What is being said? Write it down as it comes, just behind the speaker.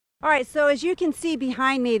All right, so as you can see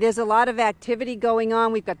behind me, there's a lot of activity going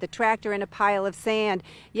on. We've got the tractor and a pile of sand.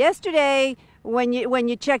 Yesterday, when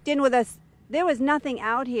you checked in with us, there was nothing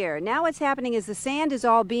out here. Now what's happening is the sand is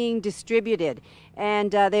all being distributed,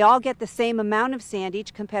 and they all get the same amount of sand,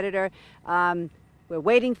 each competitor. We're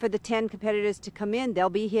waiting for the 10 competitors to come in. They'll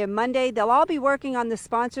be here Monday. They'll all be working on the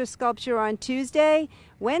sponsor sculpture on Tuesday.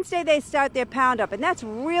 Wednesday, they start their pound up, and that's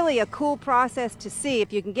really a cool process to see.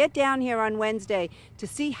 If you can get down here on Wednesday to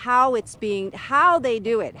see how they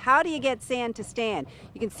do it. How do you get sand to stand?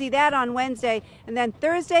 You can see that on Wednesday. And then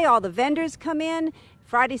Thursday, all the vendors come in.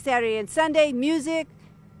 Friday, Saturday, and Sunday, music,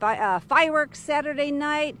 fireworks Saturday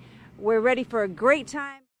night. We're ready for a great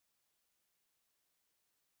time.